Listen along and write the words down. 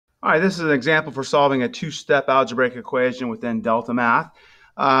All right, this is an example for solving a two-step algebraic equation within DeltaMath.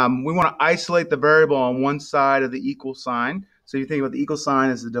 We want to isolate the variable on one side of the equal sign. So you think about the equal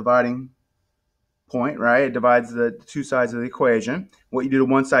sign as the dividing point, right? It divides the two sides of the equation. What you do to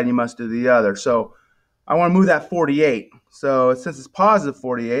one side, you must do to the other. So I want to move that 48. So since it's positive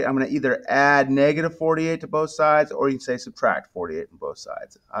 48, I'm going to either add negative 48 to both sides, or you can say subtract 48 from both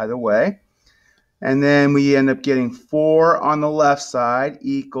sides. Either way. And then we end up getting 4 on the left side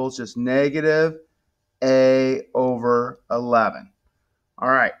equals just negative a over 11. All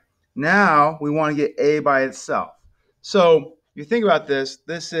right, now we want to get a by itself. So if you think about this,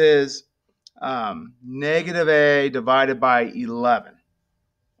 this is negative a divided by 11,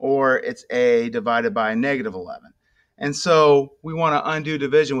 or it's a divided by negative 11. And so we want to undo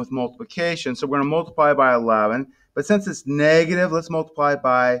division with multiplication. So we're going to multiply by 11. But since it's negative, let's multiply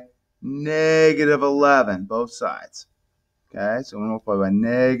by negative 11, both sides. Okay, so we multiply by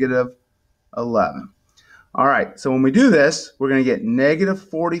negative 11. All right, so when we do this, we're going to get negative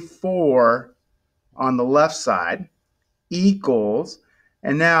 44 on the left side equals,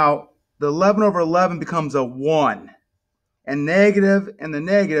 and now the 11 over 11 becomes a 1. And the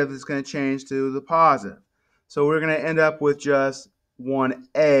negative is going to change to the positive. So we're going to end up with just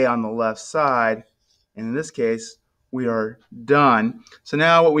 1a on the left side. And in this case, we are done. So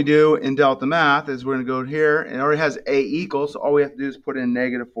now what we do in DeltaMath is we're going to go here, and it already has a equals, so all we have to do is put in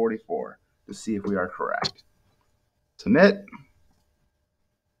negative 44 to see if we are correct. Submit.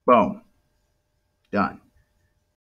 Boom. Done.